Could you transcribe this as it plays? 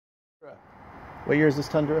What year is this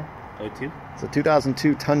Tundra? 02. It's a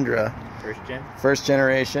 2002 Tundra. First gen. First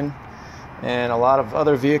generation. And a lot of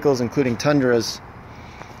other vehicles, including Tundras,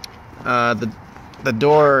 the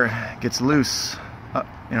door gets loose,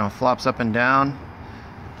 flops up and down.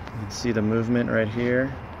 You can see the movement right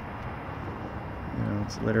here.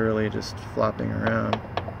 It's literally just flopping around.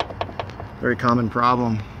 Very common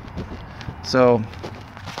problem. So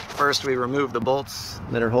first we remove the bolts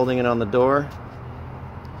that are holding it on the door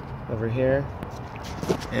over here.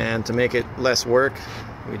 And to make it less work,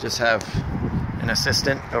 we just have an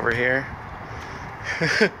assistant over here.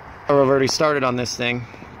 I've already started on this thing.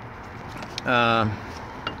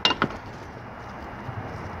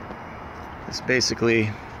 It's basically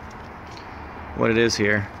what it is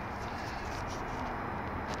here.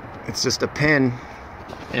 It's just a pin,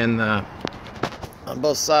 and on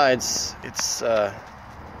both sides it's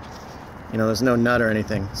there's no nut or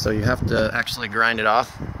anything, so you have to actually grind it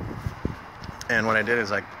off. And what I did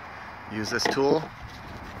is I use this tool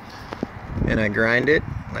and I grind it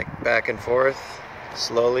like back and forth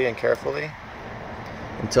slowly and carefully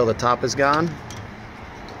until the top is gone,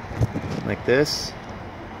 like this.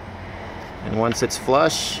 And once it's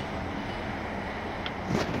flush,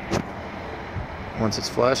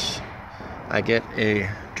 I get a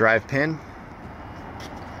drive pin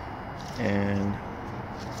and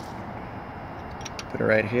put it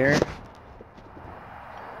right here,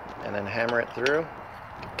 and then hammer it through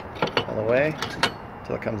all the way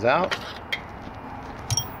until it comes out.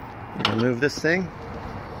 Remove this thing.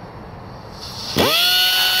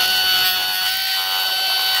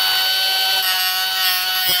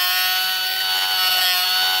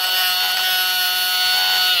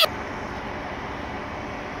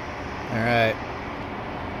 Alright,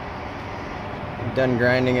 I'm done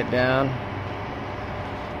grinding it down.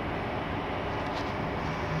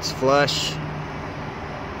 It's flush.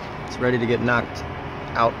 It's ready to get knocked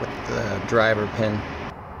out with the driver pin.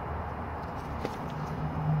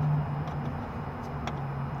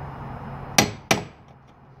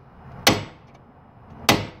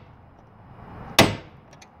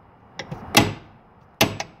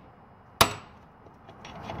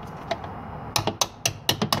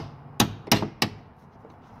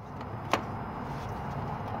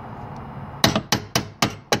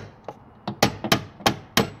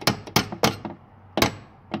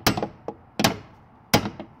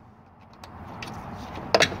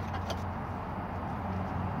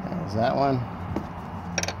 There's that one.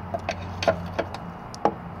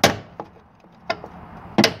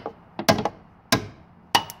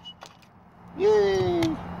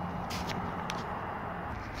 Yay!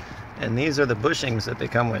 And these are the bushings that they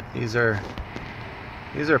come with. These are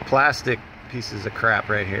plastic pieces of crap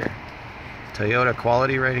right here. Toyota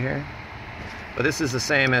quality right here. But this is the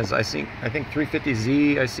same as I think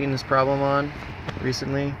 350Z I've seen this problem on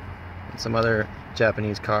recently, and some other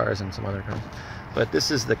Japanese cars and some other cars. But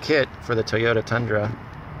this is the kit for the Toyota Tundra.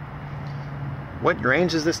 What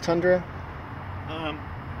range is this Tundra?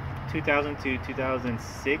 2000 to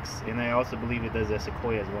 2006, and I also believe it does a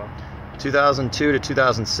Sequoia as well. 2002 to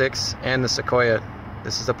 2006, and the Sequoia.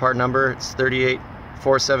 This is the part number. It's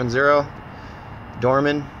 38470.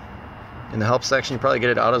 Dorman. In the help section, you probably get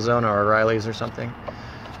it at AutoZone or O'Reilly's or something.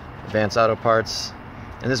 Advanced Auto Parts.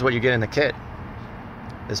 And this is what you get in the kit.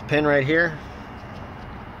 This pin right here.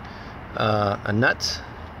 A nut,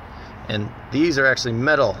 and these are actually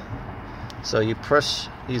metal, so you push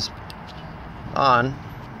these on.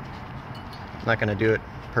 I'm not going to do it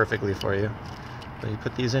perfectly for you, but you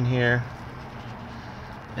put these in here,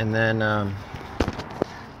 and then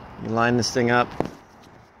you line this thing up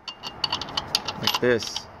like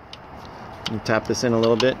this. You tap this in a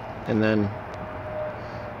little bit, and then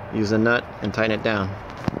use a nut and tighten it down.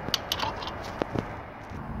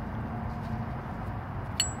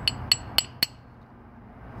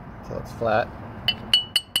 So it's flat.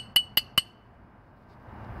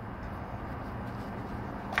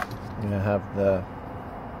 You're going to have the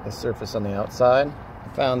surface on the outside.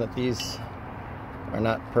 I found that these are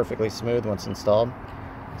not perfectly smooth once installed,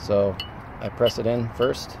 so I press it in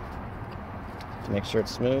first to make sure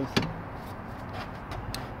it's smooth.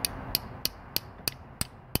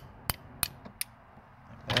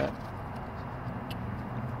 Like that.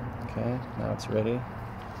 Okay, now it's ready.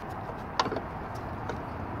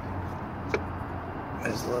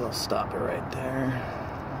 There's a little stopper right there.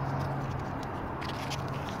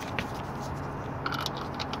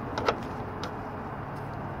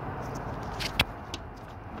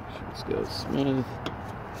 Let's go smooth.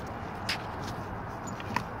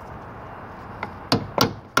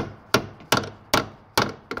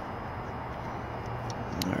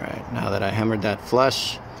 Alright, now that I hammered that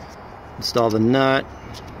flush, Install the nut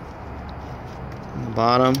on the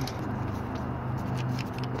bottom.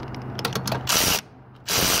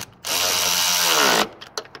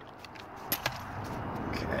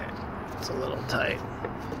 Okay, it's a little tight,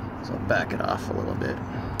 so I'll back it off a little bit.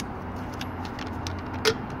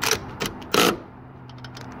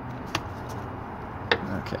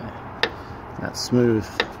 Okay, that's smooth,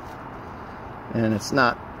 and it's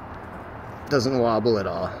not, doesn't wobble at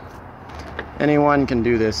all. Anyone can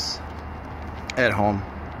do this at home.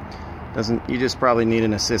 You just probably need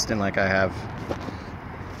an assistant like I have.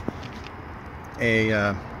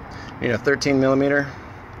 You need a 13 millimeter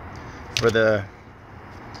for the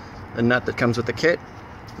nut that comes with the kit.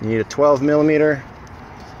 You need a 12 millimeter,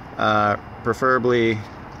 preferably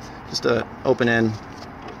just a open end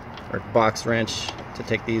or box wrench to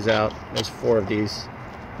take these out. There's 4 of these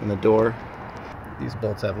in the door. These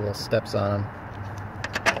bolts have little steps on them.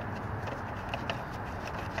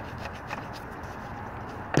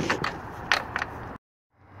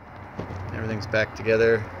 Everything's back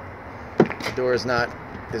together. The door is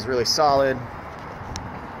really solid.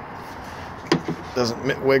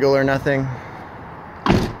 Doesn't wiggle or nothing.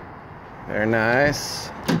 Very nice.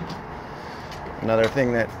 Another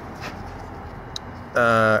thing that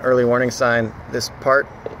early warning sign, this part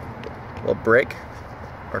will break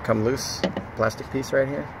or come loose, plastic piece right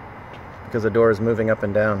here, because the door is moving up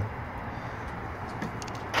and down.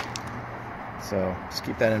 So just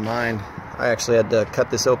keep that in mind. I actually had to cut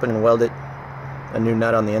this open and weld it a new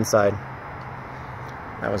nut on the inside.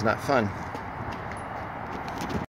 That was not fun.